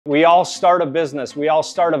We all start a business, we all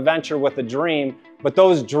start a venture with a dream, but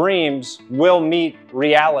those dreams will meet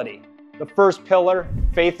reality. The first pillar,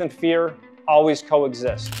 faith and fear, always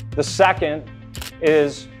coexist. The second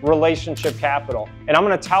is relationship capital. And I'm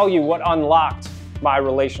going to tell you what unlocked my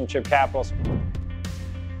relationship capital.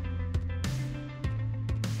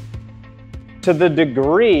 To the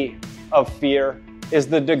degree of fear is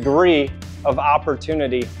the degree of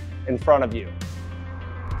opportunity in front of you.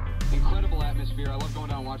 Incredible atmosphere. I love going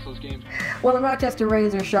down and watch those games. Well, the Rochester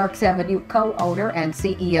Razor Sharks have a new co-owner and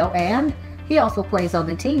CEO, and he also plays on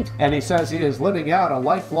the team. And he says he is living out a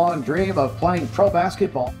lifelong dream of playing pro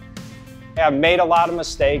basketball. I've made a lot of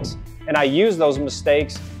mistakes, and I use those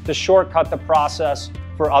mistakes to shortcut the process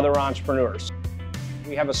for other entrepreneurs.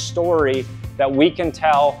 We have a story that we can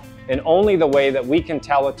tell in only the way that we can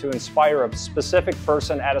tell it to inspire a specific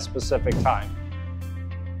person at a specific time.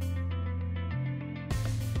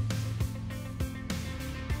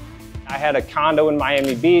 I had a condo in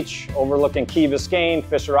Miami Beach overlooking Key Biscayne,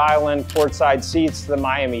 Fisher Island, courtside seats to the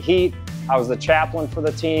Miami Heat. I was the chaplain for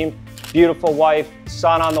the team, beautiful wife,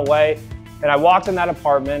 son on the way. And I walked in that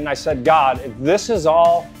apartment and I said, God, if this is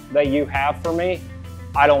all that you have for me,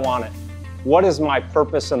 I don't want it. What is my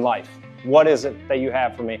purpose in life? What is it that you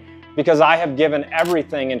have for me? Because I have given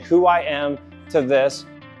everything and who I am to this.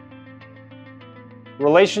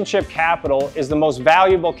 Relationship capital is the most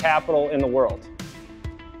valuable capital in the world.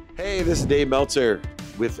 Hey, this is Dave Meltzer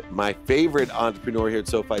with my favorite entrepreneur here at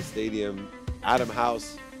SoFi Stadium, Adam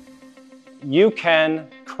House. You can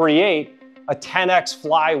create a 10x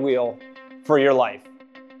flywheel for your life.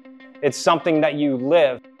 It's something that you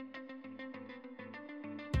live.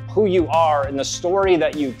 Who you are and the story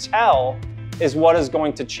that you tell is what is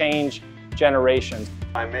going to change generations.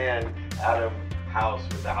 My man, Adam House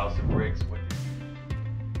with the House of Bricks with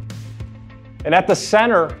you. And at the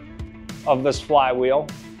center of this flywheel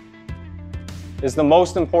is the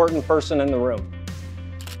most important person in the room.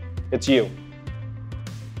 It's you.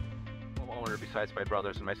 Owner besides my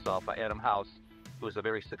brothers and myself, Adam House, who is a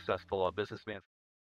very successful businessman.